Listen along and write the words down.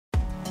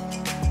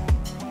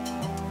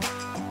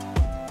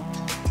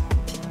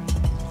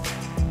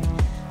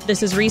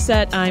This is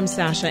Reset. I'm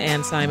Sasha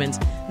Ann Simons.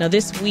 Now,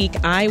 this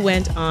week, I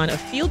went on a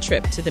field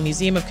trip to the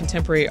Museum of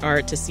Contemporary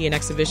Art to see an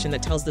exhibition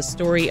that tells the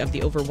story of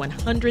the over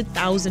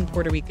 100,000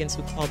 Puerto Ricans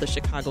who call the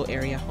Chicago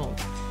area home.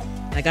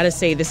 And I gotta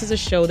say, this is a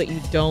show that you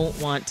don't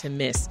want to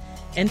miss.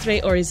 Entre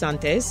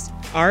Horizontes,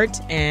 Art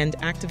and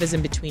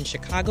Activism Between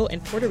Chicago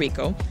and Puerto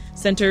Rico,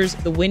 centers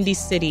the Windy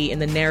City in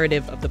the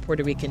narrative of the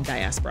Puerto Rican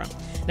diaspora.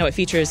 Now, it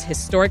features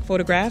historic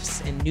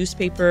photographs and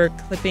newspaper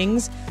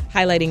clippings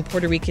highlighting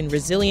Puerto Rican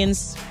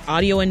resilience,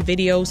 audio and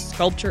video,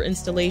 sculpture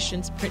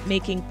installations,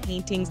 printmaking,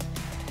 paintings,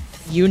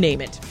 you name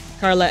it.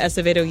 Carla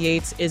Acevedo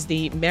Yates is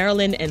the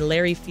Marilyn and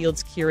Larry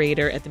Fields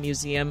curator at the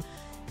museum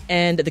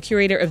and the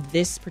curator of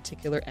this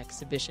particular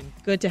exhibition.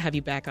 Good to have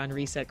you back on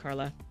Reset,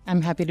 Carla.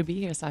 I'm happy to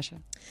be here, Sasha.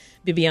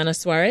 Bibiana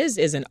Suarez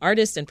is an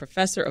artist and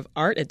professor of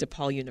art at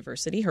DePaul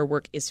University. Her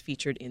work is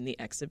featured in the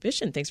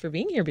exhibition. Thanks for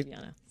being here,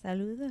 Bibiana.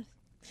 Saludos.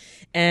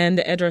 And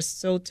Edra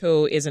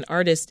Soto is an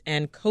artist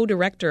and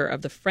co-director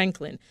of the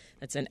Franklin.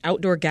 That's an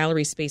outdoor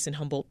gallery space in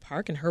Humboldt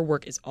Park, and her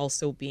work is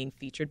also being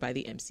featured by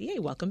the MCA.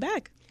 Welcome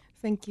back.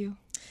 Thank you.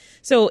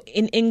 So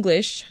in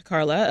English,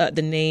 Carla,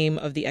 the name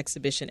of the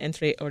exhibition,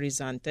 Entre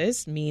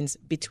Horizontes, means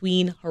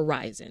between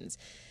horizons.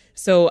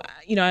 So,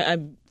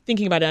 I'm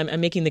thinking about it.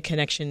 I'm making the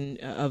connection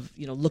of,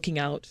 looking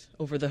out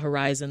over the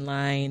horizon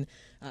line,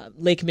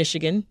 Lake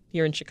Michigan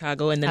here in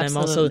Chicago. And then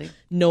Absolutely. I'm also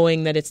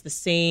knowing that it's the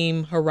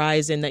same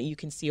horizon that you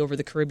can see over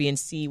the Caribbean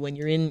Sea when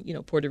you're in,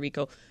 Puerto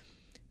Rico.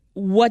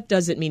 What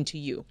does it mean to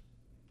you?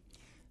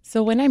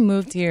 So when I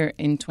moved here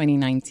in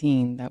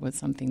 2019, that was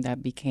something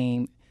that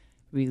became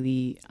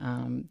really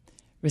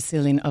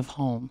resilient of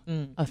home,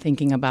 of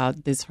thinking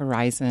about this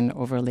horizon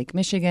over Lake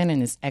Michigan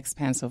and this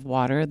expanse of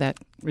water that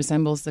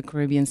resembles the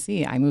Caribbean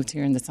Sea. I moved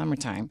here in the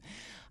summertime.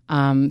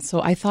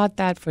 So I thought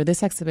that for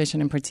this exhibition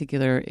in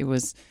particular, it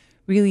was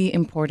really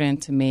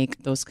important to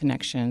make those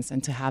connections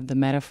and to have the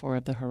metaphor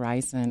of the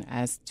horizon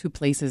as two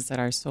places that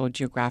are so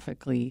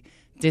geographically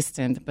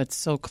distant but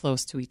so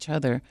close to each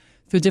other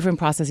through different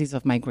processes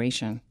of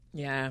migration.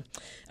 Yeah.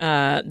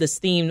 This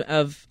theme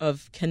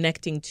of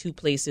connecting two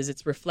places,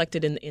 it's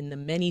reflected in the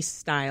many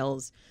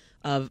styles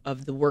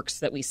of the works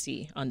that we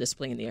see on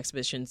display in the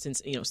exhibition,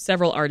 since,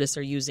 several artists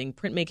are using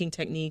printmaking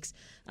techniques,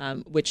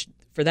 which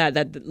for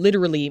that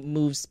literally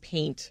moves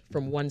paint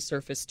from one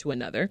surface to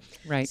another.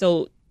 Right.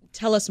 So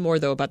tell us more,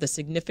 though, about the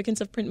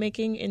significance of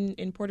printmaking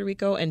in Puerto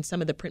Rico and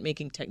some of the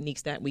printmaking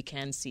techniques that we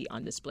can see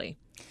on display.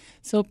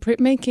 So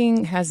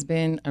printmaking has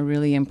been a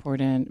really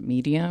important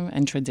medium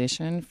and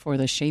tradition for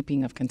the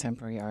shaping of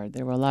contemporary art.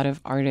 There were a lot of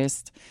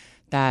artists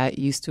that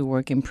used to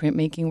work in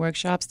printmaking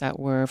workshops that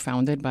were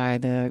founded by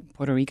the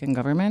Puerto Rican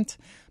government,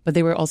 but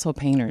they were also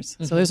painters.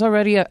 Mm-hmm. So there's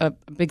already a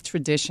big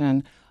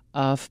tradition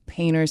of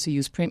painters who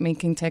use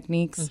printmaking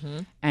techniques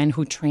and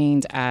who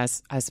trained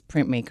as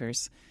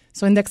printmakers.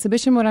 So in the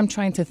exhibition, what I'm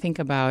trying to think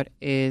about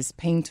is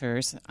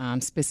painters,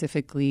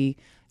 specifically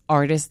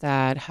artists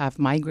that have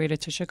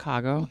migrated to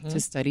Chicago to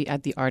study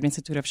at the Art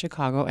Institute of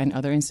Chicago and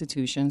other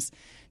institutions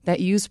that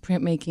use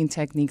printmaking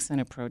techniques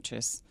and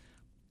approaches.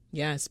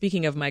 Yeah,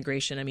 speaking of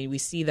migration, we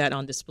see that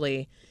on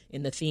display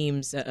in the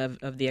themes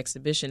of the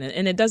exhibition,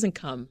 and it doesn't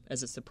come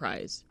as a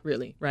surprise,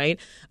 really, right?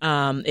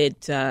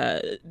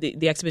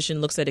 The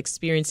exhibition looks at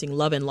experiencing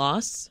love and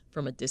loss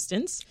from a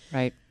distance,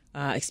 right?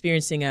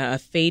 Experiencing a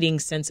fading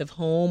sense of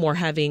home or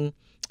having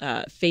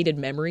faded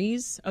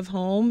memories of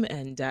home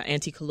and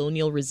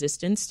anti-colonial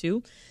resistance,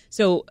 too.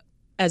 So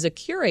as a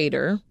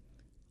curator,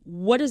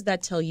 what does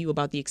that tell you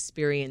about the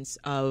experience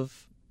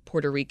of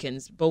Puerto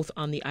Ricans, both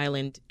on the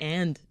island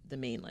and the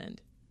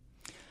mainland?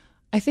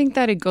 I think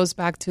that it goes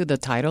back to the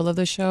title of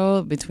the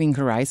show, Between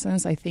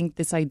Horizons. I think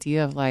this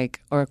idea of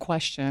or a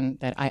question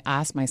that I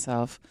ask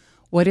myself,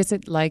 what is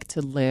it like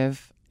to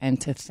live and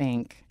to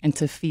think and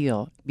to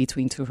feel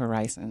between two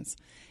horizons?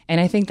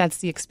 And I think that's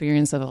the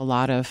experience of a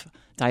lot of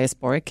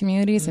diasporic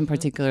communities, in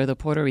particular the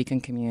Puerto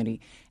Rican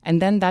community.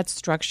 And then that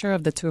structure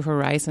of the two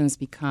horizons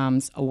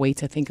becomes a way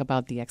to think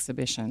about the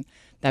exhibition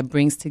that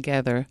brings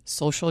together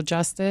social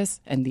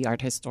justice and the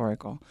art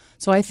historical.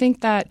 So I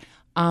think that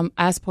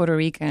as Puerto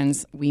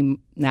Ricans, we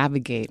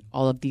navigate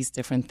all of these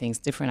different things,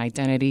 different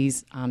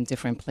identities,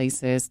 different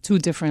places, two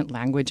different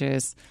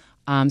languages.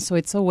 So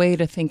it's a way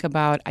to think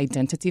about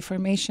identity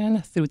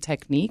formation through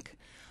technique,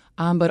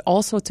 but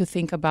also to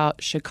think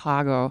about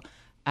Chicago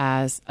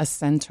as a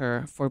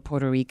center for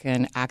Puerto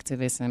Rican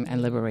activism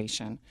and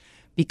liberation.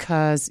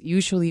 Because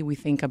usually we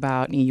think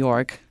about New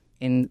York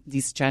in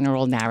these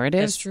general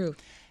narratives. That's true.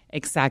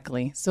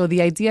 Exactly. So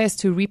the idea is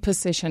to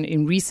reposition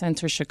and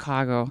recenter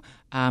Chicago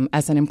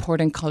as an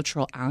important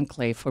cultural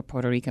enclave for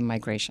Puerto Rican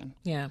migration.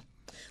 Yeah.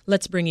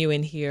 Let's bring you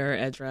in here,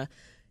 Edra.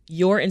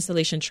 Your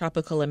installation,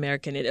 Tropical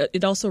American,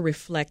 it also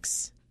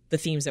reflects the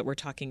themes that we're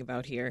talking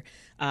about here.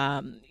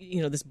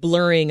 This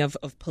blurring of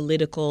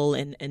political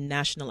and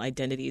national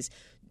identities.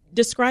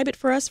 Describe it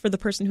for us, for the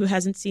person who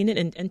hasn't seen it,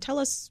 and tell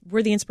us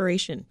where the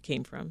inspiration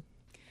came from.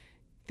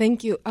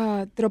 Thank you.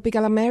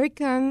 Tropical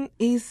American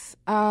is,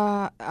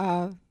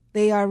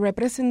 they are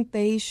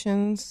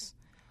representations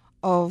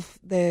of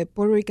the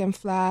Puerto Rican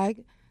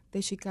flag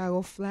the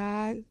Chicago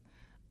flag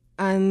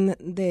and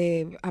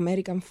the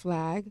American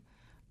flag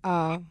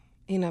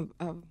in a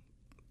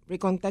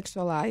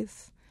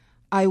recontextualized.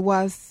 I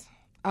was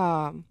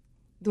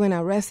doing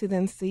a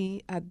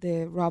residency at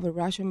the Robert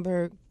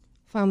Rauschenberg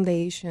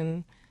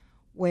Foundation,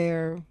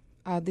 where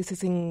this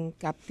is in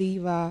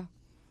Captiva,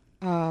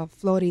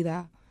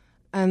 Florida.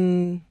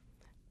 And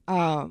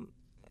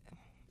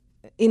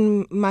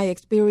in my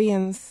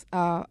experience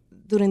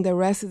during the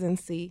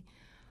residency,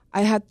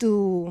 I had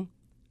to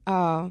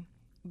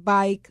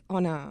bike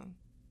on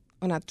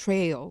a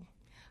trail,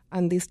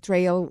 and this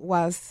trail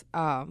was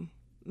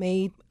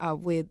made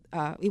with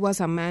it was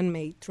a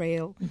man-made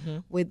trail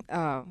with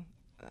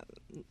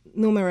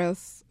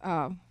numerous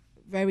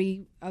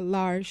very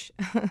large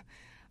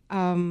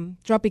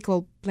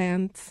tropical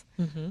plants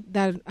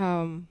that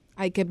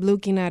I kept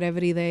looking at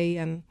every day,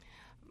 and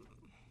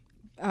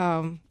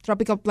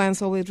tropical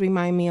plants always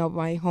remind me of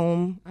my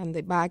home and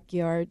the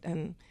backyard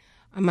and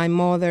my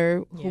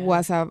mother, who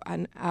was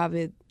an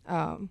avid,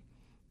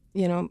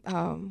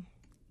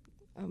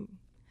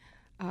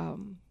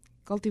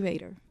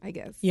 cultivator, I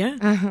guess.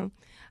 Yeah.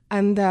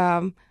 And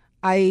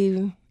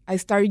I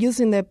started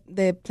using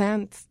the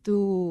plants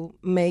to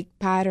make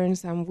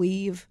patterns and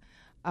weave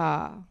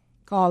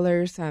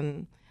colors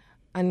and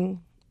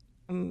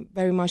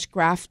very much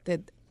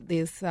crafted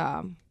these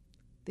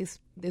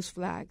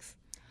flags.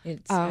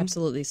 It's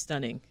absolutely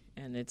stunning,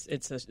 and it's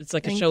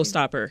like a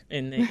showstopper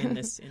in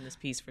this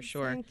piece for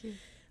sure. Thank you.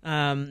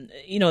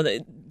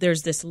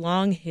 There's this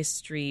long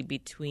history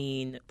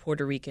between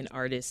Puerto Rican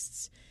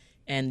artists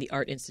and the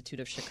Art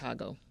Institute of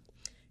Chicago,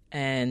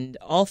 and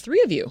all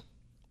three of you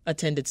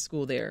attended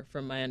school there,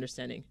 from my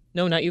understanding.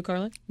 No, not you,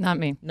 Carla. Not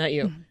me. Not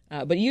you,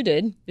 but you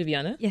did,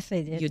 Viviana. Yes,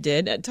 I did. You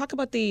did. Talk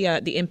about the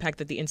impact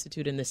that the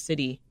institute and the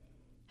city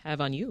have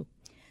on you.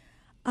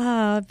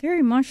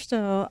 Very much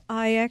so.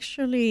 I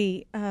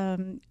actually,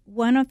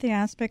 one of the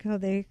aspects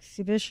of the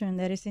exhibition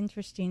that is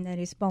interesting, that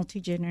is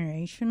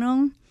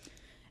multi-generational.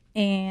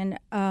 And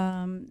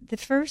the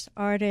first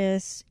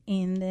artist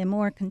in the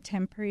more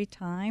contemporary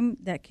time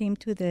that came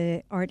to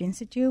the Art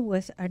Institute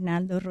was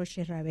Arnaldo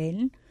Roche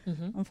Rabel.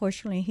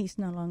 Unfortunately, he's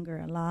no longer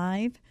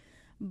alive.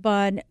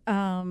 But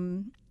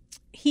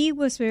he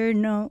was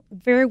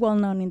very well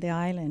known in the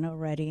island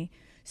already.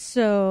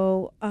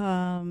 So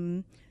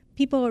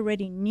people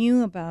already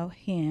knew about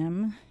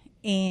him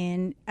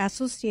and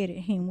associated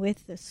him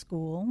with the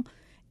school,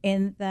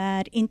 and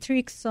that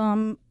intrigued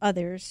some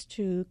others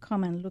to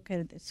come and look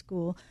at the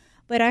school.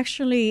 But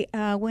actually,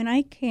 when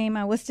I came,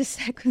 I was the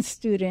second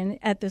student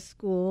at the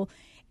school,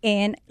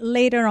 and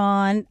later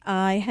on,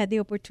 I had the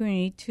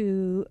opportunity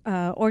to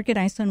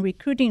organize some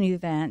recruiting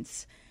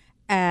events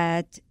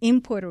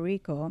in Puerto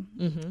Rico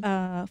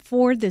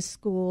for the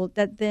school,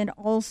 that then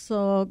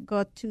also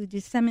got to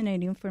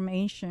disseminate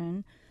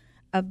information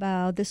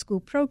about the school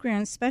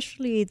programs,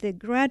 especially the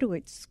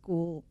graduate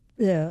school,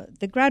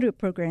 the graduate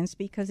programs,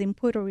 because in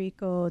Puerto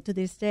Rico to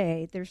this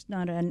day, there's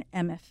not an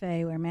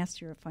MFA or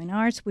Master of Fine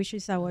Arts, which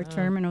is our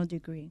terminal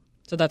degree.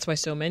 So that's why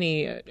so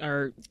many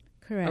are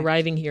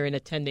arriving here and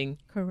attending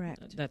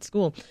that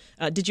school.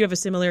 Did you have a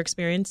similar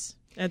experience,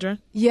 Edra?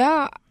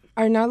 Yeah,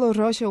 Arnaldo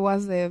Roche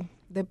was the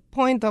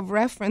point of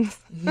reference.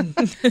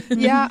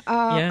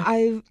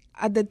 I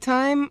at the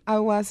time I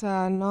was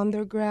an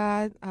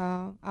undergrad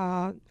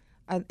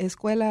at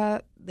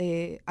Escuela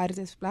de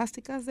Artes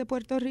Plásticas de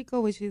Puerto Rico,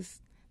 which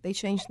is, they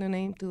changed the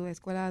name to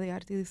Escuela de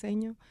Arte y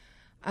Diseño.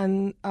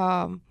 And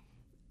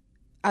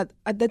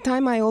at the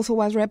time, I also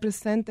was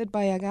represented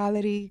by a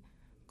gallery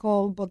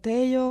called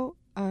Botello,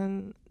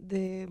 and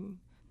the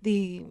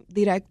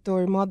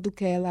director, Maud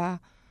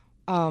Duquela,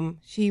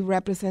 she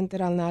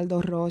represented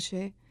Arnaldo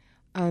Roche.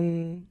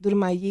 And during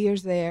my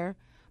years there,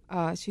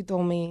 she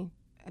told me,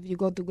 if you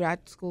go to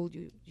grad school,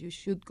 you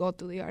should go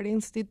to the Art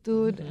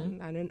Institute.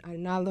 And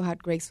Arnaldo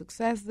had great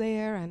success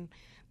there, and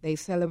they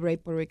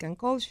celebrate Puerto Rican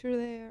culture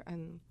there.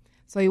 And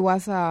so it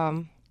was...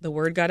 the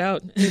word got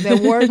out.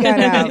 The word got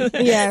out,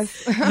 yes.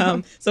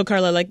 So,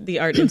 Carla, like the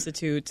Art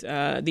Institute,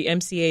 the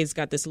MCA's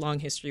got this long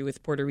history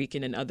with Puerto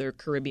Rican and other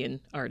Caribbean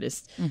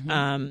artists.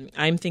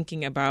 I'm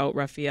thinking about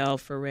Rafael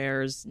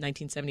Ferrer's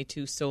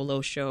 1972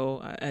 solo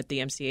show at the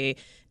MCA,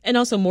 and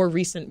also more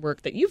recent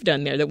work that you've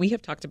done there that we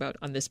have talked about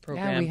on this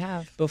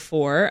program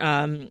before.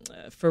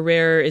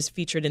 Ferrer is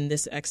featured in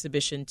this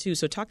exhibition, too.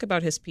 So talk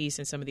about his piece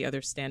and some of the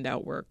other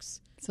standout works.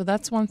 So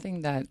that's one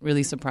thing that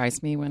really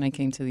surprised me when I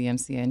came to the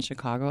MCA in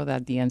Chicago,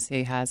 that the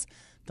MCA has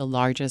the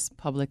largest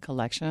public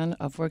collection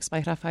of works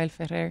by Rafael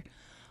Ferrer.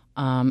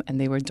 And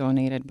they were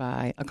donated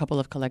by a couple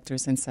of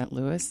collectors in St.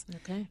 Louis.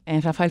 Okay.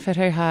 And Rafael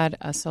Ferrer had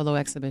a solo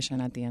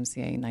exhibition at the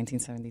MCA in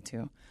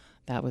 1972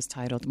 that was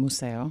titled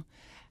Museo.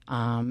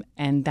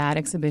 And that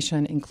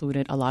exhibition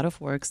included a lot of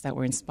works that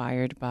were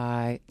inspired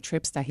by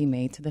trips that he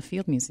made to the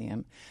Field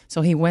Museum.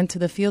 So he went to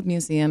the Field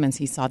Museum and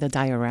he saw the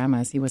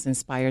dioramas. He was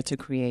inspired to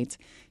create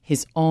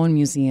his own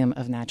museum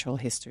of natural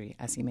history,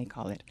 as he may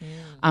call it.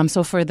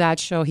 So for that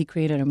show, he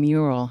created a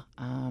mural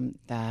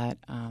that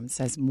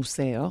says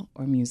Museo,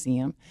 or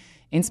museum,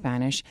 in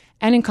Spanish.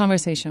 And in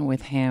conversation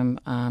with him,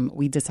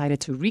 we decided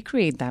to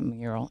recreate that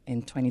mural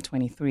in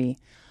 2023,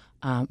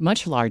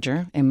 much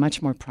larger and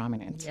much more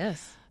prominent.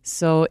 Yes.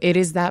 So it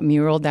is that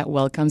mural that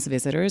welcomes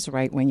visitors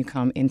right when you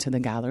come into the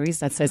galleries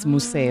that says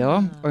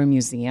Museo or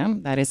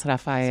Museum. That is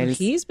Rafael's.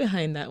 So he's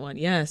behind that one,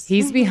 yes.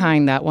 He's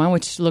behind that one,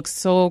 which looks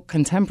so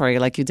contemporary,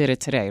 like you did it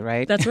today,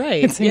 right? That's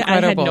right. It's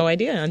incredible. I had no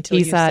idea until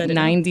you said it. He's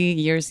 90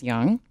 years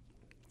young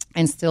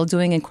and still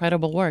doing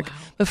incredible work. Wow.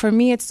 But for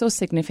me, it's so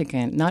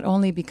significant, not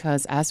only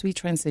because as we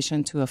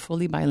transition to a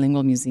fully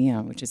bilingual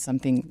museum, which is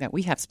something that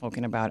we have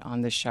spoken about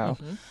on this show,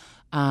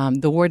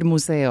 the word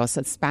museo,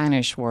 so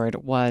Spanish word,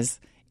 was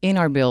in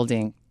our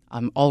building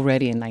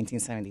already in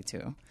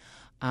 1972.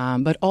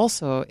 But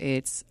also,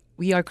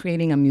 we are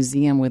creating a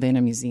museum within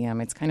a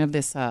museum. It's kind of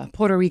this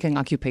Puerto Rican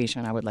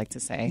occupation, I would like to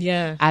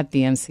say, at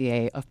the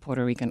MCA of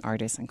Puerto Rican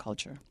artists and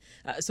culture.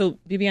 So,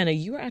 Bibiana,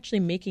 you are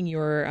actually making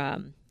your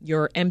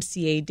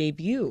MCA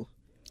debut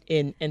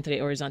in Entre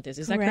Horizontes.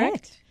 Is that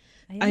correct?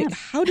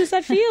 How does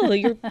that feel?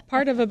 You're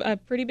part of a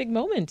pretty big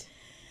moment.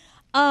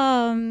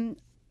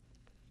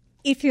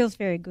 It feels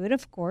very good,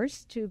 of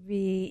course, to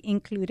be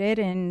included,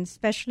 and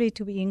especially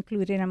to be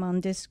included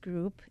among this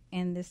group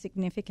and the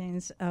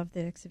significance of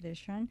the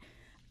exhibition.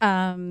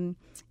 And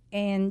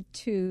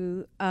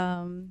to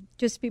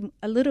just be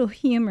a little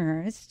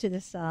humorous to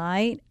the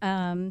side,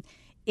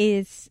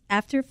 is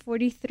after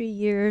 43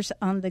 years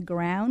on the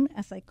ground,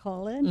 as I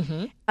call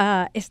it,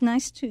 it's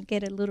nice to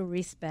get a little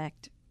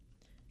respect.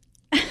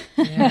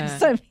 Yeah.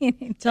 So,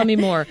 meaning tell me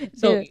more.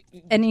 So,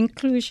 an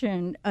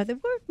inclusion of the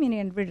work,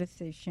 meaning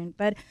realization.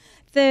 But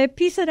the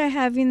piece that I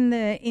have in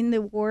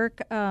the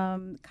work,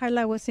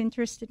 Carla was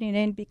interested in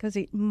it because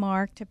it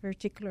marked a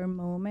particular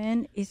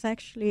moment. It's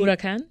actually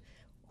Huracan.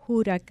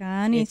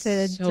 It's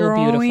a so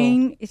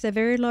drawing. Beautiful. It's a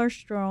very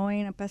large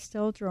drawing, a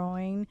pastel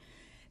drawing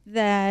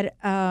that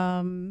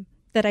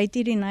that I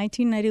did in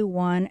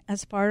 1991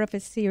 as part of a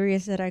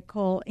series that I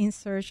call In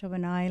Search of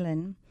an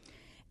Island.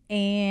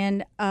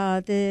 And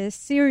the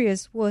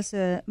series was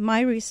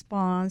my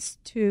response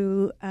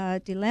to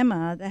a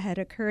dilemma that had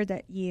occurred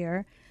that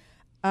year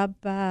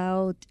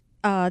about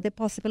the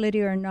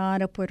possibility or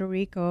not of Puerto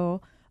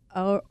Rico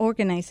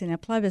organizing a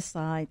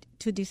plebiscite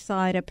to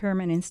decide a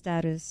permanent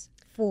status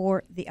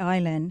for the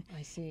island.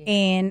 I see.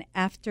 And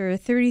after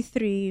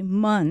 33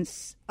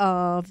 months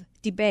of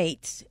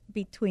debates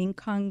between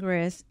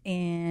Congress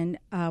and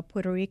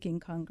Puerto Rican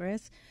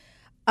Congress,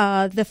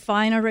 the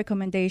final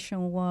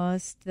recommendation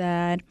was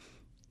that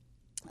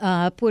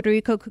Puerto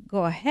Rico could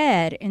go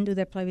ahead and do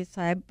the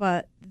plebiscite,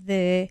 but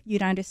the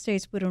United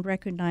States wouldn't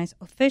recognize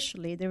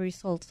officially the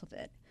results of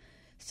it.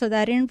 So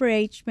that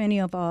enraged many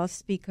of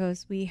us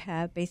because we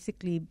have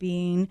basically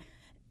been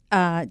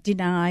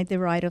denied the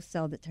right of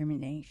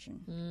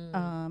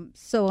self-determination.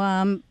 So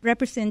I'm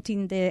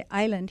representing the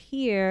island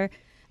here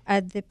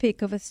at the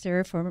peak of a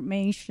star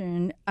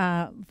formation,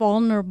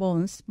 vulnerable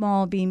and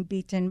small, being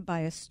beaten by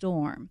a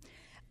storm.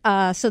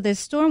 So the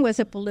storm was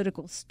a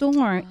political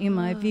storm, in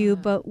my view.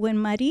 But when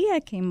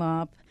Maria came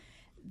up,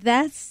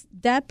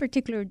 that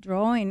particular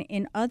drawing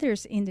and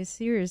others in the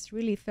series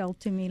really felt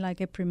to me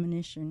like a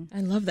premonition.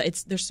 I love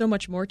that. There's so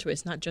much more to it.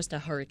 It's not just a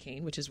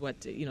hurricane, which is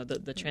what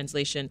the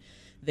translation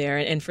there.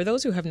 And for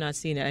those who have not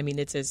seen it, I mean,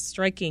 it's a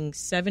striking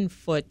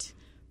 7-foot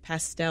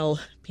pastel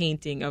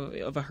painting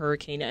of a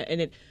hurricane.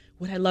 And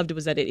what I loved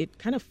was that it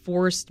kind of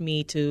forced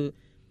me to.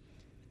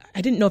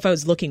 I didn't know if I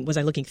was looking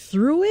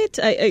through it?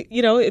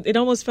 It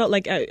almost felt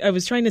like I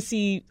was trying to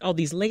see all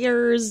these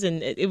layers,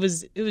 and it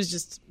was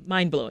just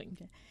mind-blowing.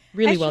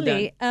 Really well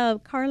done.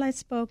 Carla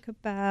spoke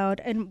about,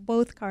 and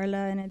both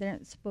Carla and Eder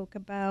spoke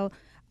about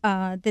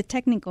the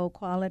technical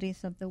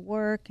qualities of the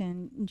work,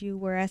 and you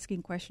were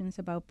asking questions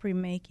about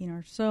pre-making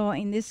or so.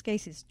 In this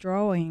case, it's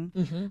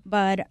drawing.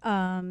 But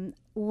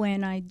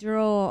when I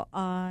draw,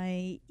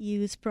 I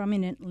use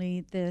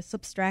prominently the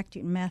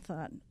subtracting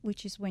method,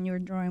 which is when you're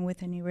drawing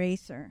with an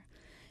eraser.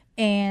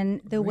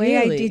 And the way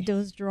I did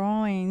those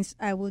drawings,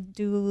 I would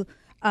do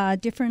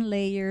different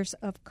layers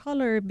of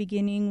color,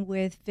 beginning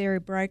with very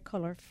bright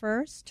color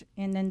first,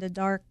 and then the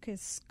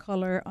darkest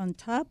color on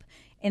top.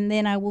 And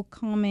then I will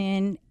come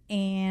in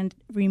and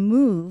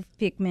remove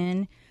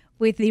pigment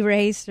with the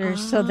eraser.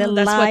 So the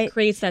that's light what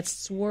creates that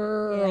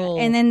swirl.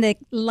 Yeah. And then the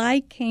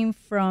light came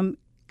from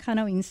kind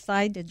of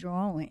inside the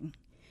drawing.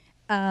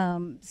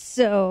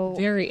 So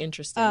very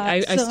interesting.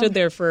 I stood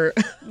there for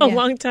a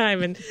long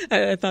time, and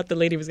I thought the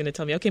lady was going to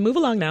tell me, "Okay, move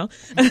along now."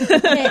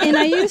 And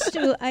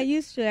I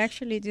used to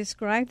actually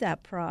describe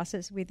that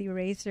process with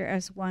eraser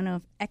as one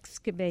of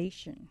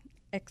excavating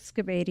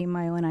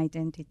my own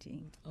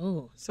identity.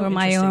 Oh, so or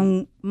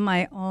interesting.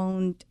 my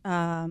own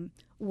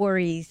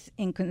worries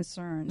and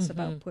concerns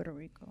about Puerto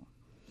Rico.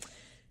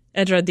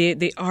 Edra,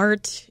 the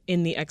art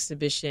in the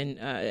exhibition,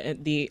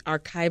 the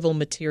archival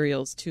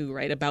materials too,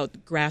 right,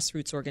 about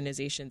grassroots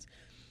organizations,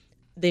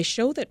 they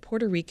show that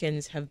Puerto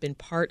Ricans have been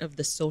part of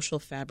the social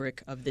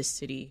fabric of this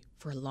city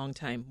for a long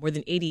time, more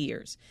than 80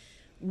 years.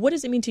 What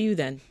does it mean to you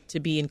then to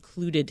be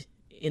included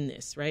in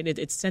this, right?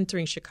 It's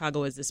centering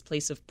Chicago as this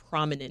place of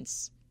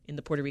prominence in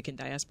the Puerto Rican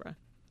diaspora.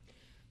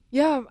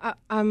 Yeah,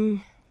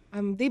 I'm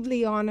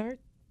deeply honored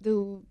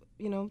to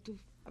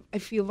I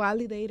feel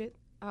validated.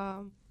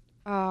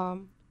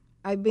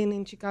 I've been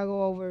in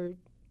Chicago over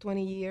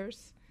 20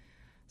 years,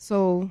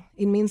 so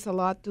it means a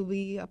lot to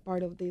be a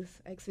part of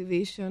this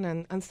exhibition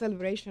and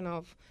celebration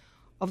of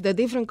the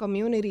different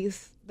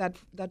communities that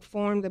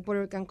form the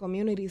Puerto Rican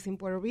communities in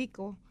Puerto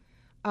Rico.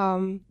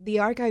 The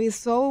archive is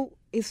so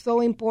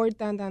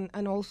important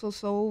and also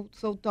so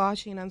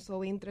touching and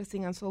so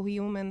interesting and so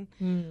human.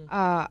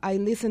 I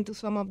listened to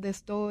some of the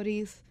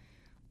stories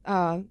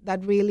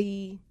that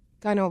really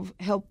kind of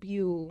help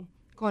you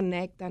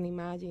connect and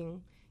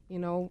imagine,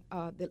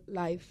 the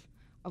life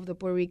of the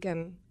Puerto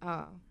Rican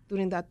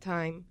during that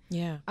time.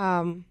 Yeah.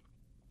 And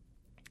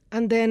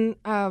then,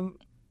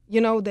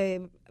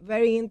 the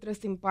very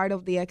interesting part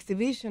of the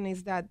exhibition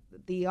is that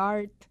the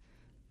art,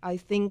 I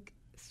think,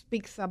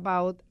 speaks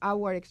about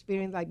our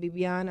experience, like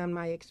Viviana and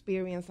my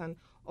experience and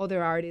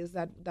other artists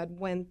that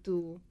went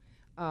to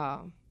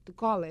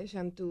college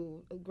and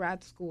to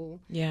grad school,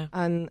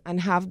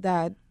 and have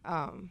that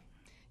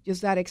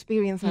just that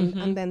experience,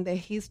 and then the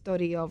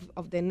history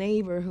of the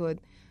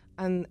neighborhood,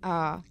 and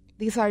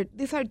these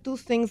are two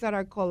things that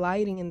are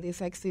colliding in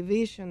this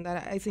exhibition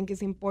that I think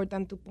is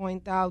important to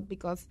point out,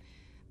 because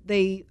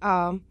they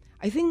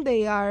I think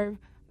they are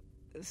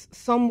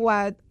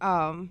somewhat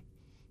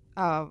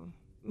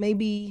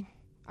maybe,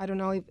 I don't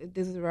know if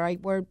this is the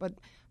right word, but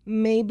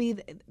maybe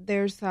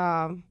there's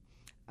a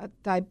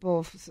type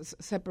of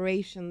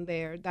separation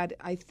there that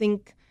I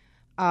think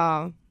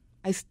I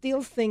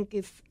still think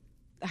is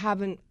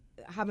haven't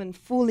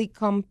fully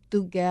come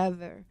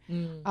together.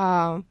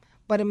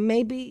 But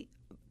maybe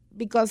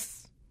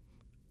because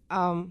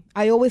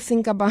I always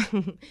think about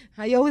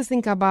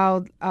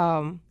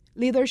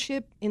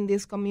leadership in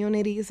these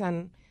communities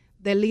and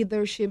the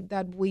leadership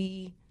that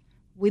we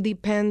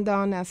depend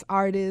on as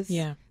artists,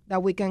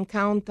 that we can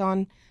count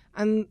on.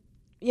 And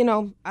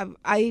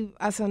I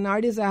as an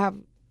artist, I have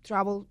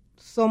traveled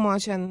so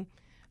much, and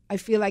I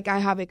feel like I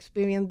have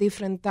experienced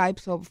different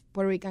types of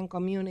Puerto Rican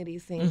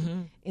communities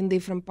in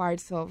different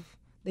parts of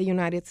the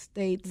United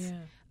States.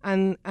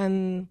 And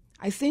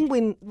I think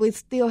we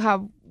still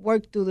have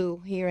work to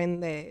do here in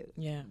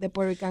the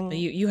Puerto Rican.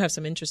 You have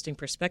some interesting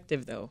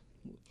perspective, though,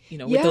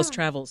 with those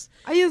travels.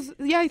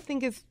 I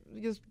think it's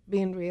just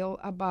being real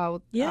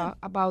about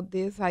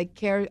this. I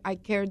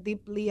care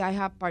deeply. I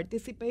have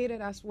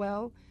participated as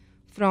well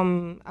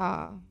from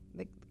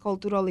the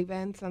cultural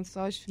events and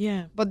such.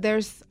 But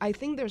I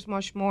think there's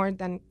much more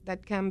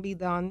that can be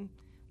done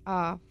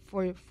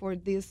for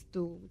this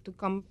to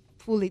come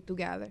fully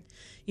together.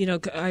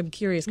 I'm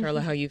curious,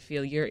 Carla, how you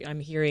feel.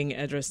 I'm hearing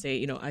Edra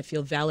say, I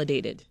feel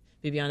validated.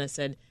 Viviana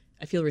said,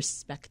 I feel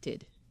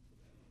respected.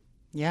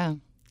 Yeah.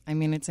 I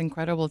mean, it's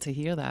incredible to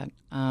hear that.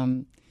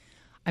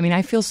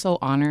 I feel so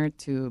honored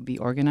to be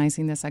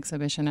organizing this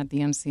exhibition at the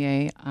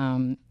MCA,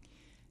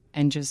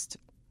 and just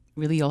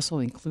really also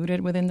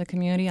included within the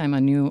community. I'm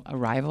a new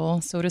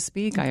arrival, so to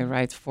speak. I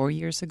arrived 4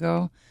 years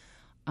ago.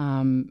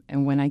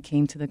 And when I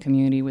came to the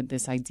community with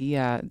this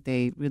idea,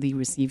 they really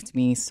received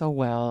me so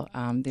well.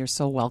 They're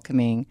so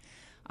welcoming.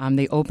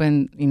 They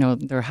opened,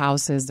 their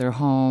houses, their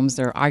homes,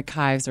 their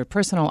archives, their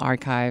personal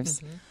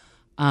archives.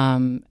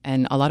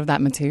 And a lot of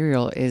that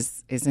material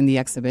is in the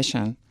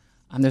exhibition.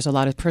 There's a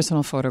lot of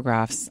personal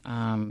photographs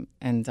and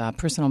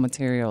personal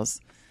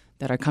materials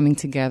that are coming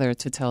together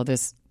to tell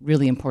this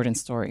really important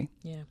story.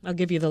 Yeah, I'll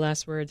give you the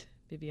last word,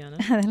 Viviana.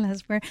 The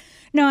last word.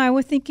 No, I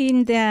was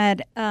thinking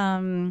that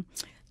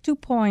 2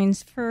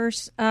 points.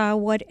 First,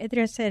 what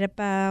Edra said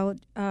about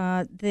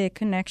the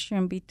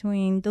connection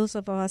between those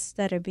of us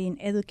that are being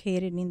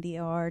educated in the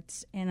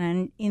arts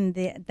and in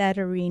that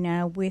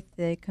arena with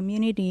the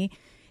community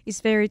is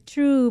very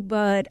true,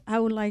 but I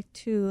would like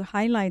to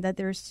highlight that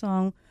there's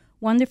some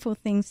wonderful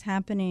things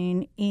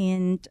happening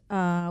in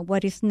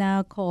what is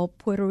now called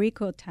Puerto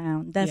Rico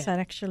Town. That's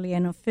actually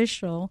an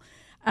official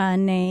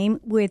name,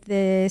 with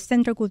the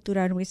Centro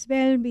Cultural Luis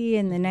Belvi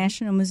and the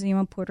National Museum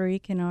of Puerto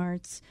Rican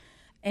Arts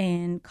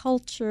and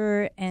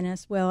Culture, and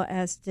as well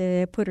as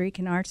the Puerto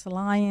Rican Arts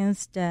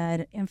Alliance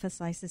that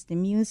emphasizes the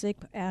music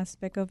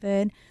aspect of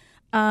it.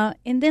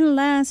 And then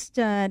last,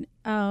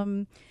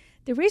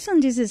 the reason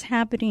this is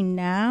happening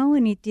now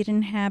and it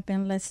didn't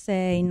happen, let's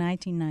say, in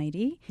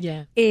 1990,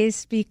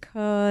 is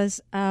because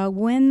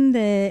when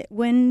the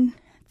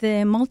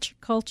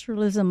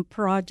multiculturalism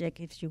project,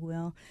 if you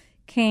will,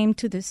 came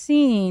to the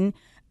scene,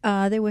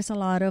 there was a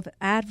lot of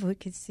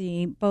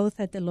advocacy, both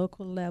at the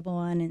local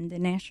level and in the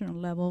national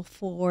level,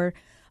 for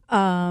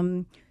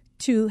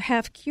to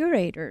have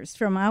curators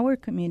from our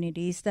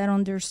communities that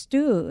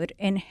understood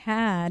and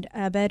had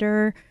a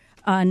better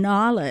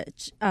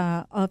knowledge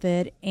of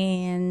it,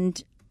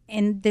 and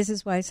this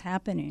is why it's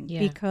happening,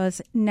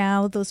 because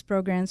now those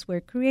programs were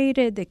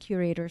created, the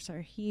curators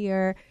are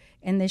here,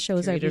 and the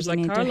shows curators are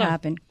beginning to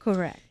happen.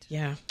 Correct.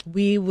 Yeah.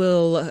 We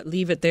will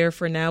leave it there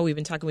for now. We've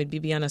been talking with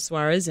Viviana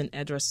Suarez and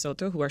Edra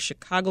Soto, who are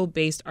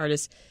Chicago-based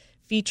artists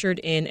featured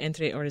in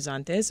Entre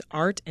Horizontes,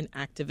 Art and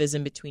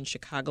Activism Between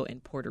Chicago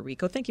and Puerto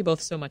Rico. Thank you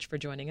both so much for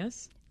joining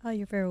us. Oh,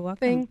 you're very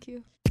welcome. Thank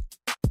you.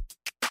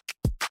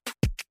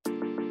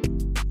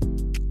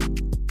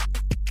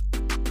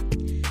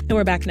 And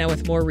we're back now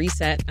with more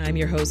Reset. I'm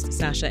your host,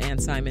 Sasha Ann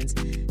Simons.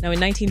 Now, in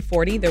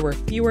 1940, there were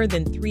fewer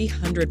than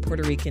 300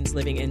 Puerto Ricans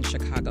living in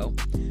Chicago.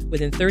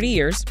 Within 30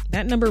 years,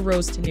 that number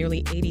rose to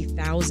nearly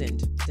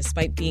 80,000.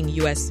 Despite being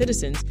U.S.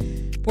 citizens,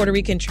 Puerto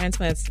Rican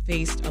transplants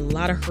faced a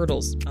lot of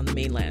hurdles on the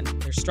mainland.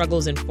 Their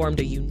struggles informed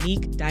a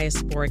unique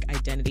diasporic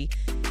identity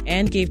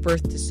and gave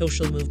birth to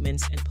social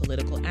movements and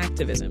political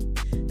activism.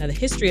 Now, the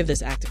history of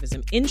this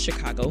activism in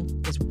Chicago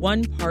is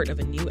one part of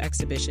a new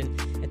exhibition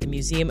at the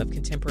Museum of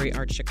Contemporary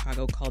Art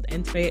Chicago called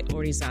Entre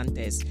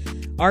Horizontes,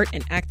 Art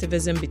and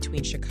Activism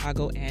Between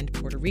Chicago and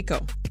Puerto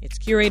Rico. Its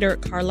curator,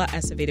 Carla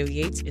Acevedo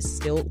Yates, is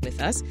still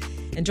with us.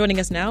 And joining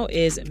us now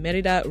is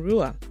Merida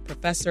Rua,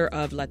 professor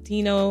of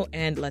Latino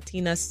and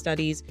Latina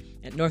Studies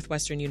at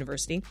Northwestern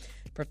University.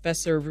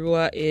 Professor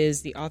Rua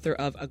is the author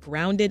of A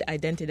Grounded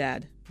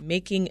Identidad,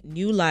 Making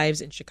New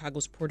Lives in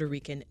Chicago's Puerto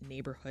Rican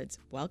Neighborhoods.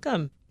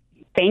 Welcome.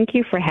 Thank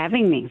you for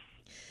having me.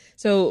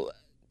 So,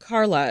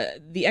 Carla,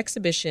 the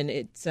exhibition,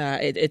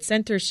 it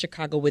centers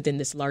Chicago within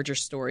this larger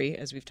story,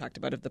 as we've talked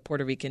about, of the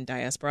Puerto Rican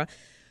diaspora.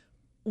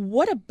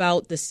 What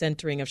about the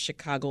centering of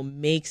Chicago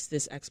makes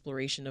this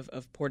exploration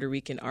of Puerto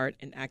Rican art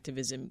and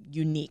activism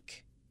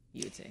unique,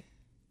 you would say?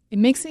 It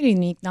makes it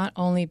unique not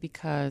only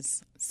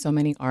because so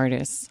many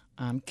artists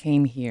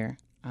came here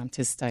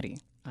to study.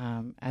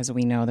 As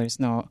we know, there's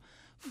no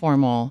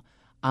formal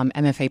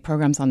MFA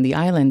programs on the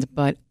island,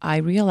 but I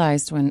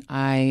realized when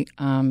I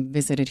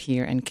visited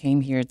here and came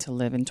here to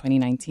live in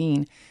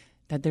 2019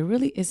 that there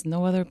really is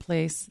no other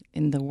place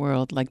in the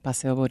world like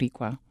Paseo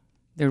Boricua.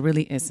 There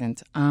really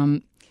isn't.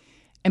 And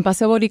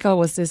Paseo Boricua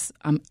was this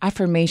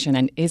affirmation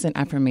and is an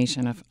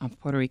affirmation of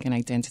Puerto Rican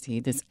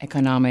identity, this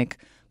economic,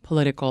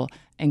 political,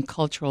 and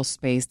cultural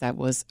space that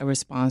was a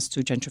response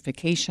to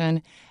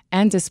gentrification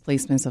and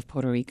displacements of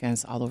Puerto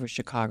Ricans all over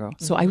Chicago.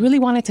 Mm-hmm. So I really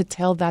wanted to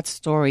tell that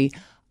story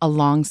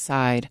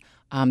alongside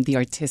the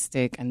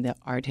artistic and the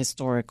art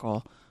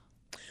historical.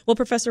 Well,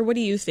 Professor, what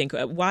do you think?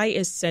 Why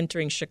is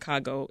centering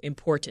Chicago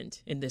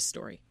important in this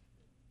story?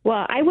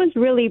 Well, I was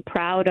really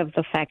proud of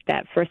the fact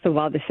that, first of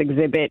all, this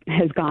exhibit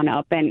has gone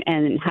up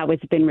and how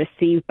it's been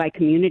received by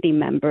community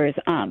members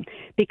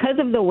because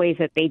of the ways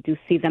that they do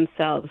see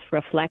themselves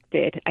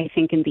reflected, I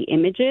think, in the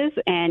images.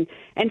 And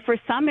for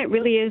some, it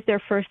really is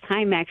their first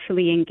time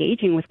actually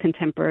engaging with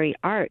contemporary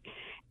art.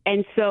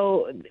 And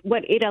so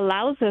what it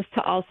allows us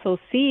to also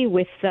see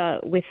with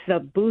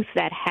the booth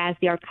that has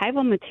the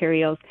archival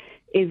materials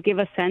is give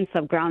a sense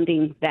of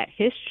grounding that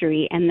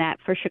history, and that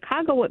for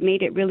Chicago, what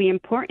made it really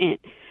important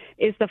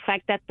is the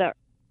fact that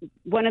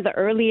one of the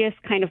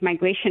earliest kind of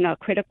migration of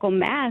critical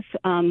mass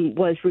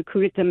was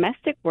recruited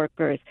domestic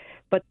workers.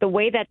 But the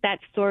way that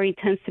story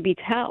tends to be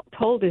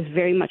told is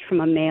very much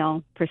from a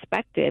male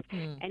perspective.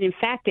 And in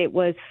fact, it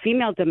was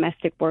female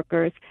domestic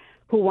workers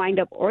who wind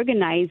up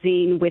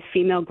organizing with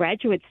female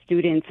graduate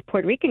students,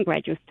 Puerto Rican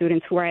graduate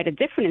students, who are at a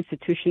different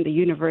institution, the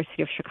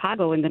University of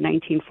Chicago, in the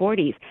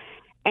 1940s.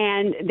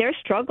 And their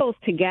struggles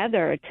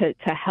together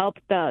to help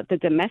the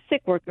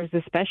domestic workers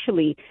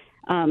especially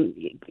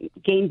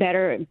gain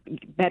better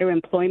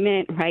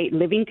employment, right,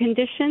 living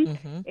conditions.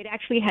 Mm-hmm. It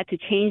actually had to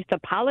change the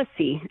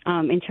policy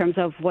in terms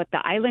of what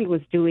the island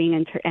was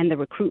doing and the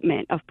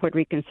recruitment of Puerto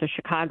Ricans to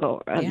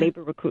Chicago,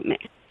 labor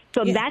recruitment.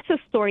 So that's a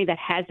story that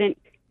hasn't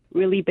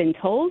really been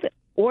told,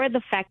 or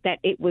the fact that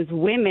it was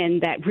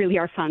women that really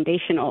are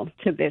foundational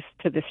to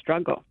this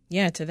struggle.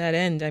 Yeah, to that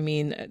end, I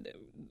mean,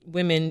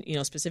 women,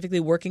 specifically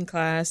working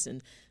class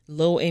and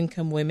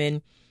low-income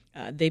women,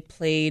 they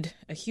played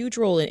a huge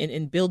role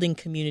in building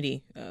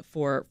community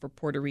for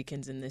Puerto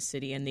Ricans in this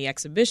city. And the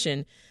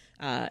exhibition,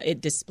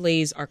 it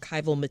displays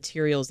archival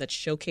materials that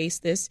showcase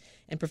this.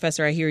 And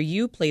Professor, I hear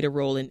you played a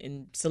role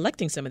in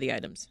selecting some of the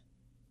items.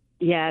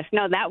 Yes,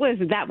 no, that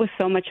was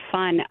so much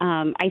fun.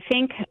 I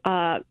think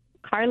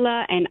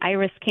Carla and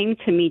Iris came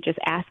to me just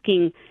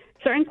asking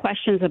certain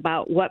questions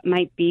about what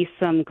might be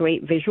some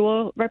great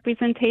visual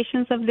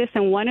representations of this.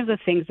 And one of the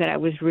things that I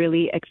was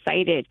really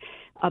excited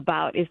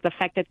about is the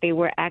fact that they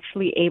were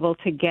actually able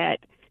to get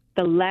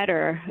the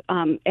letter,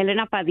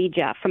 Elena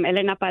Padilla, from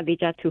Elena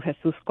Padilla to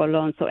Jesus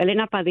Colon. So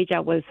Elena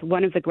Padilla was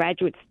one of the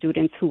graduate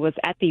students who was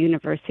at the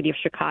University of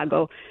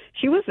Chicago.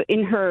 She was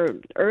in her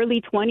early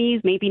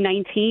 20s, maybe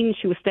 19.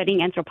 She was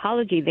studying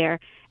anthropology there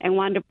and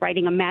wound up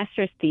writing a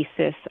master's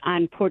thesis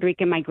on Puerto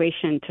Rican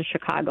migration to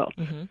Chicago.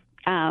 Mm-hmm.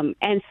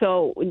 And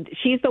so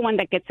she's the one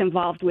that gets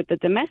involved with the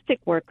domestic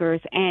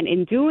workers. And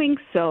in doing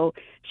so,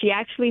 she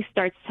actually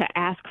starts to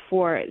ask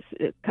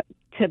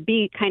to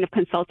be kind of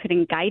consulted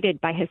and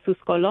guided by Jesus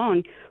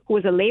Colon, who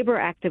was a labor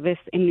activist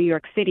in New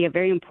York City, a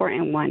very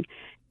important one.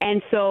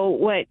 And so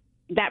what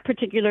that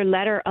particular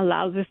letter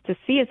allows us to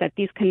see is that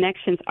these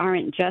connections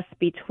aren't just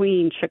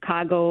between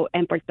Chicago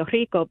and Puerto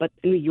Rico, but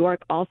New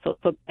York also.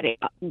 So it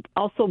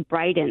also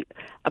broadens,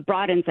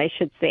 I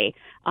should say,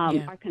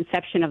 our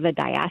conception of the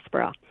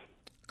diaspora.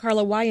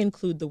 Carla, why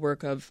include the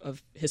work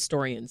of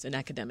historians and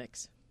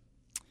academics?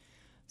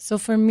 So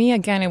for me,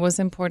 again, it was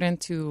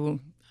important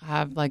to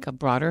have like a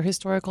broader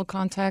historical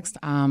context.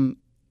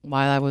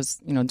 while I was,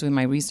 doing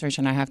my research,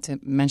 and I have to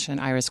mention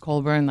Iris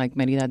Colburn, like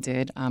Merida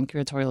did,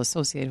 curatorial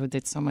associate, who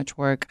did so much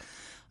work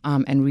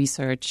and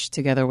research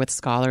together with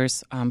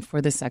scholars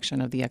for this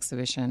section of the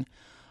exhibition,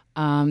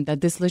 that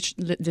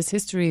this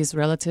history is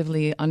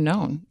relatively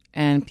unknown.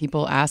 And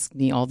people ask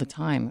me all the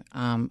time,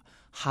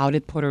 how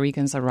did Puerto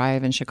Ricans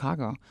arrive in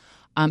Chicago?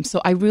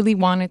 So I really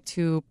wanted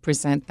to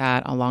present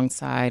that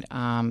alongside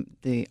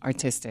the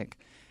artistic.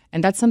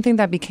 And that's something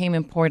that became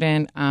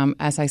important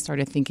as I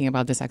started thinking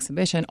about this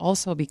exhibition,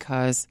 also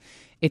because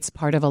it's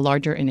part of a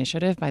larger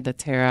initiative by the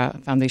Terra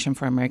Foundation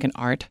for American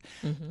Art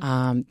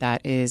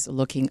that is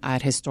looking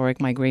at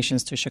historic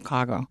migrations to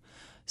Chicago.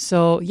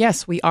 So,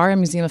 yes, we are a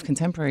museum of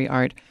contemporary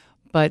art,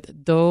 but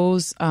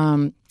those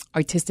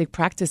artistic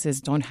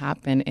practices don't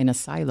happen in a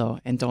silo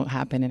and don't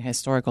happen in a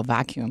historical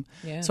vacuum.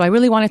 Yeah. So I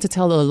really wanted to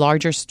tell a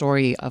larger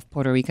story of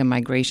Puerto Rican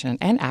migration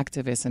and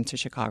activism to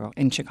Chicago.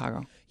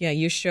 Yeah,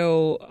 you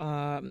show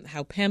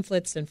how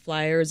pamphlets and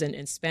flyers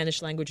and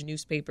Spanish language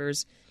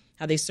newspapers,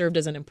 how they served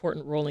as an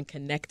important role in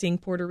connecting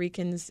Puerto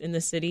Ricans in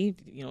the city,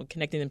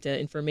 connecting them to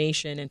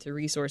information and to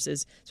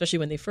resources, especially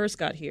when they first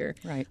got here.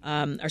 Right.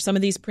 Are some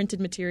of these printed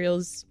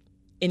materials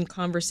in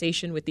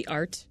conversation with the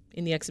art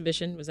in the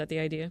exhibition? Was that the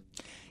idea?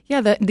 Yeah,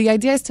 the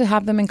idea is to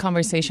have them in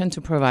conversation to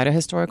provide a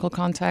historical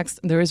context.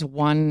 There's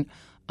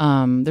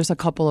a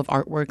couple of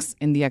artworks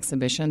in the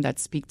exhibition that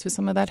speak to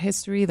some of that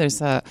history.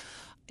 There's a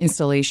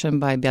installation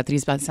by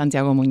Beatriz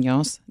Santiago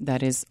Muñoz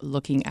that is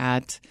looking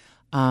at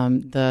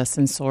the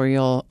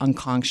sensorial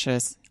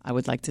unconscious, I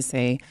would like to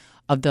say,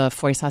 of the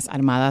Fuerzas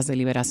Armadas de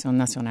Liberación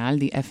Nacional,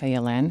 the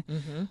FALN,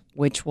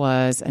 which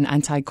was an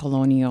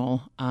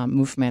anti-colonial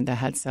movement that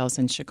had cells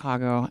in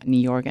Chicago, New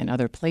York, and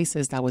other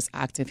places that was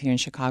active here in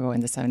Chicago in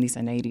the 70s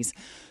and 80s.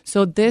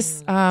 So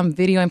this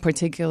video in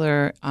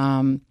particular,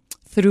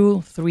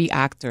 through three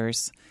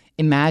actors,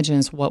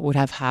 imagines what would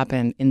have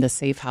happened in the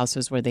safe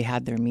houses where they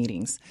had their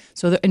meetings.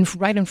 So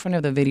right in front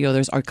of the video,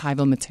 there's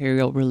archival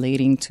material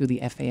relating to the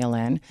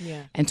FALN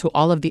and to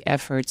all of the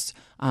efforts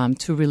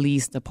to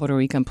release the Puerto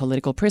Rican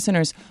political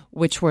prisoners,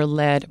 which were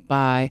led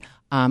by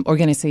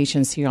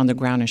organizations here on the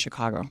ground in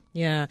Chicago.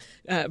 Yeah.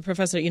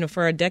 Professor,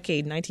 for a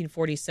decade,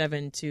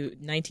 1947 to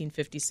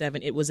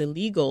 1957, it was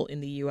illegal in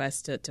the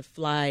U.S. to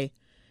fly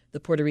the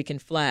Puerto Rican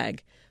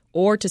flag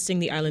or to sing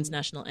the island's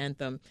national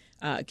anthem.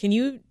 Can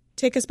you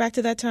take us back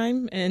to that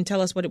time and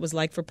tell us what it was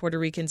like for Puerto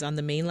Ricans on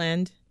the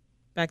mainland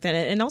back then,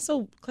 and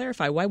also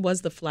clarify, why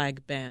was the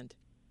flag banned?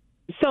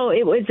 So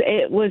it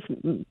was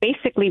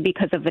basically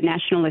because of the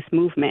nationalist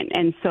movement,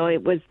 and so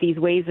it was these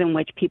ways in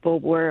which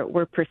people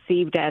were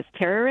perceived as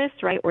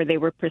terrorists, right, or they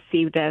were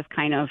perceived as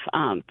kind of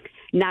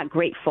not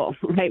grateful,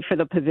 right, for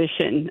the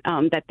position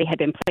that they had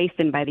been placed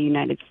in by the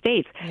United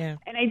States. Yeah.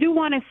 And I do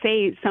want to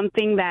say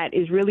something that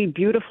is really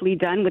beautifully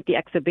done with the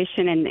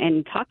exhibition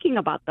and talking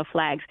about the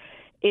flags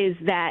is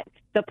that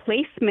the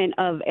placement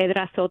of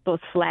Edra Soto's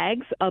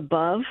flags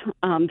above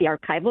the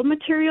archival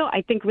material,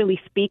 I think, really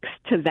speaks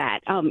to that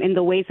in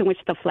the ways in which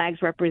the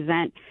flags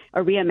represent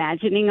a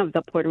reimagining of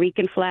the Puerto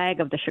Rican flag,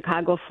 of the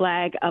Chicago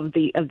flag, of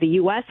the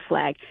U.S.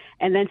 flag,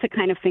 and then to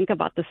kind of think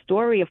about the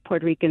story of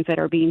Puerto Ricans that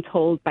are being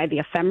told by the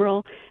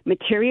ephemeral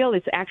material.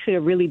 It's actually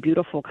a really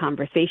beautiful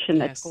conversation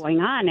that's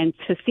going on, and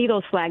to see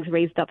those flags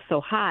raised up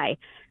so high,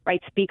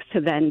 right, speaks to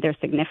then their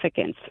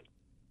significance.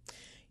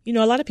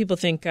 A lot of people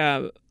think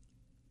of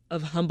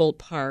Humboldt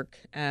Park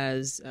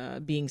as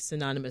being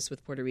synonymous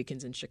with Puerto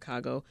Ricans in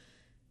Chicago.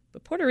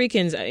 But Puerto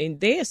Ricans,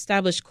 they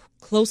established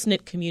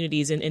close-knit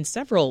communities in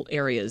several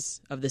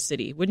areas of the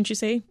city. Wouldn't you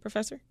say,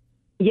 Professor?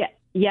 Yeah,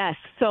 yes.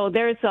 So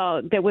there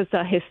was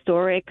a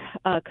historic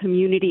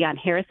community on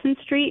Harrison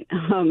Street,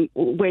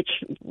 which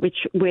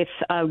with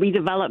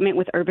redevelopment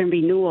with urban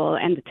renewal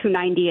and the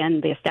 290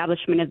 and the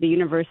establishment of the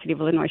University of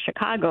Illinois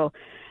Chicago,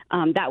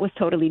 that was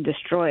totally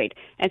destroyed.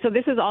 And so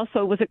this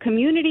was a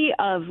community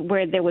of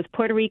where there was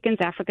Puerto Ricans,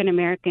 African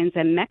Americans,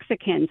 and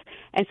Mexicans.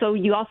 And so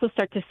you also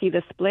start to see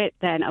the split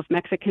then of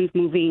Mexicans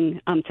moving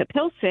to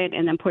Pilsen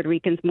and then Puerto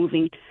Ricans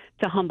moving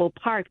to Humboldt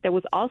Park. There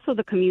was also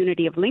the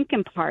community of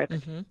Lincoln Park,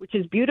 which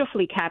is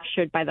beautifully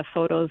captured by the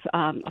photos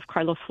of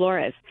Carlos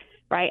Flores.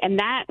 Right. And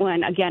that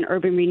one, again,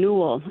 urban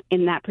renewal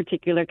in that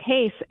particular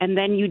case. And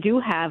then you do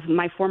have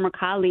my former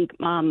colleague,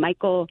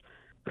 Michael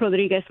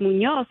Rodriguez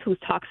Munoz, who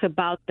talks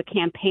about the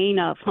campaign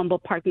of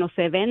Humboldt Park No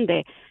Se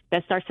Vende,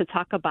 that starts to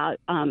talk about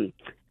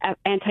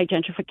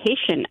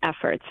anti-gentrification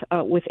efforts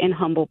within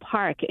Humboldt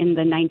Park in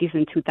the 90s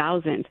and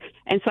 2000s.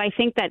 And so I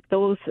think that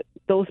those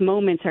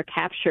moments are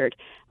captured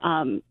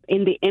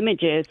in the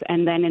images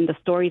and then in the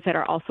stories that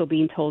are also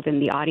being told in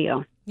the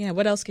audio. Yeah.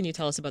 What else can you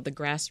tell us about the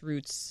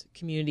grassroots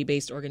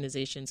community-based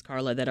organizations,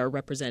 Carla, that are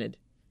represented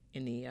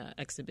in the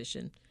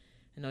exhibition?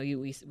 I know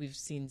we've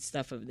seen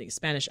stuff of the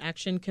Spanish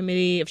Action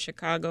Committee of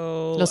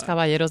Chicago. Los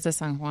Caballeros de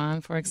San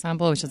Juan, for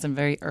example, which is a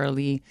very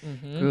early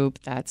group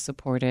that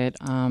supported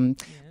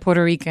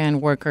Puerto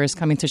Rican workers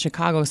coming to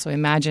Chicago. So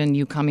imagine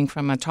you coming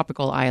from a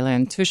tropical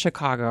island to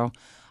Chicago,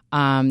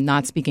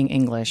 not speaking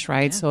English,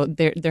 right? Yeah. So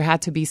there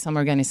had to be some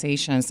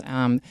organizations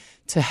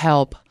to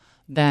help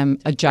them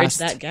adjust.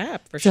 Bridge that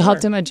gap, for to sure.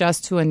 help them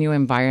adjust to a new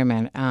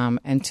environment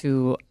and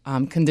to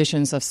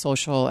conditions of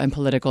social and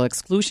political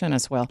exclusion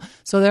as well.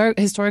 So there are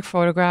historic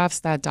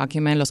photographs that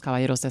document Los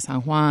Caballeros de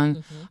San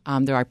Juan.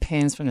 There are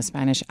pins from the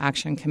Spanish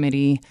Action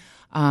Committee.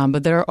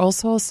 But there are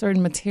also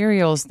certain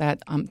materials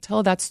that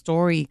tell that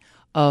story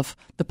of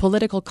the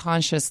political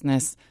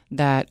consciousness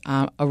that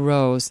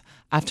arose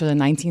after the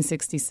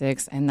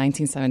 1966 and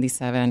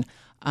 1977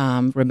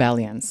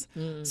 rebellions.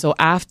 So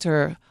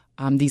after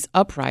these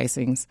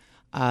uprisings,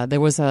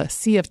 there was a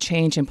sea of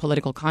change in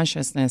political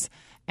consciousness,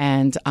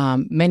 and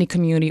many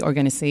community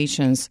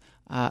organizations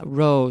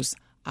rose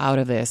out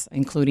of this,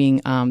 including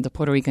the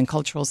Puerto Rican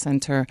Cultural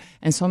Center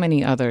and so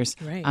many others,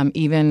 Right.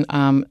 Even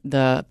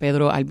the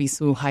Pedro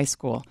Albizu High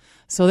School.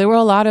 So there were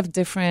a lot of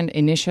different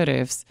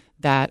initiatives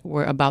that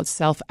were about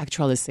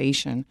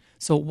self-actualization.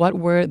 So what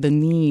were the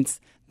needs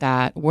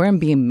that weren't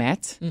being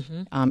met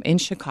in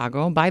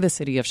Chicago by the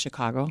city of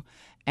Chicago,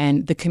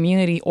 and the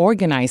community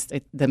organized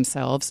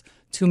themselves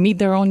to meet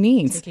their own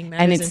needs. Taking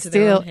matters and it's into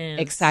still their own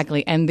hands.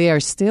 exactly, and they are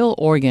still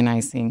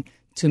organizing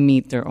to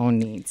meet their own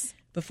needs.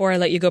 Before I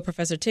let you go,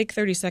 Professor, take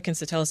 30 seconds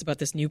to tell us about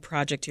this new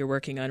project you're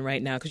working on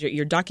right now, because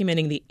you're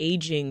documenting the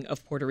aging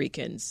of Puerto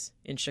Ricans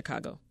in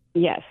Chicago.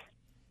 Yes.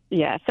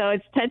 Yeah, so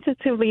it's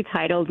tentatively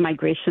titled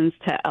Migrations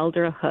to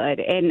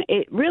Elderhood, and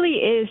it really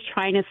is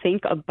trying to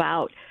think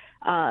about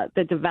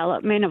the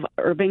development of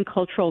urban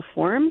cultural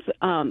forms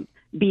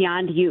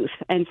beyond youth.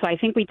 And so I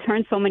think we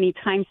turn so many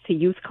times to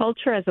youth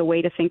culture as a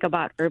way to think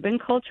about urban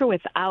culture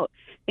without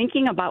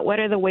thinking about what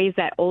are the ways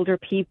that older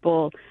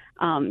people,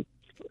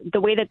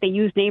 the way that they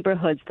use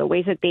neighborhoods, the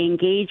ways that they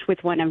engage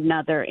with one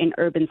another in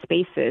urban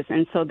spaces.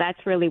 And so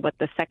that's really what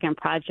the second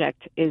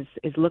project is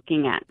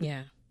looking at.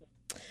 Yeah.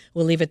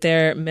 We'll leave it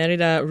there.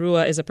 Merida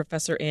Rua is a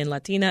professor in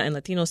Latina and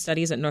Latino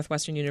Studies at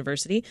Northwestern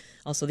University,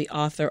 also the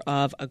author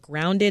of A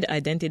Grounded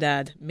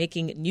Identidad,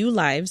 Making New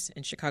Lives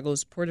in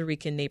Chicago's Puerto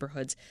Rican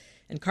Neighborhoods.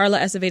 And Carla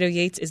Acevedo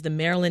Yates is the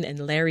Marilyn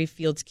and Larry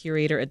Fields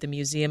Curator at the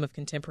Museum of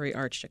Contemporary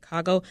Art,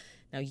 Chicago.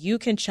 Now, you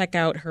can check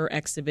out her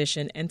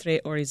exhibition,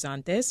 Entre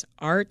Horizontes,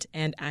 Art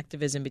and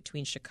Activism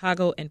Between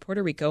Chicago and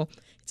Puerto Rico.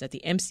 It's at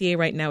the MCA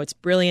right now. It's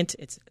brilliant.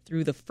 It's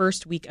through the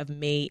first week of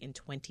May in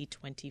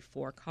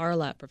 2024.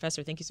 Carla,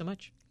 Professor, thank you so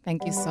much.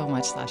 Thank you so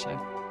much,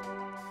 Sasha.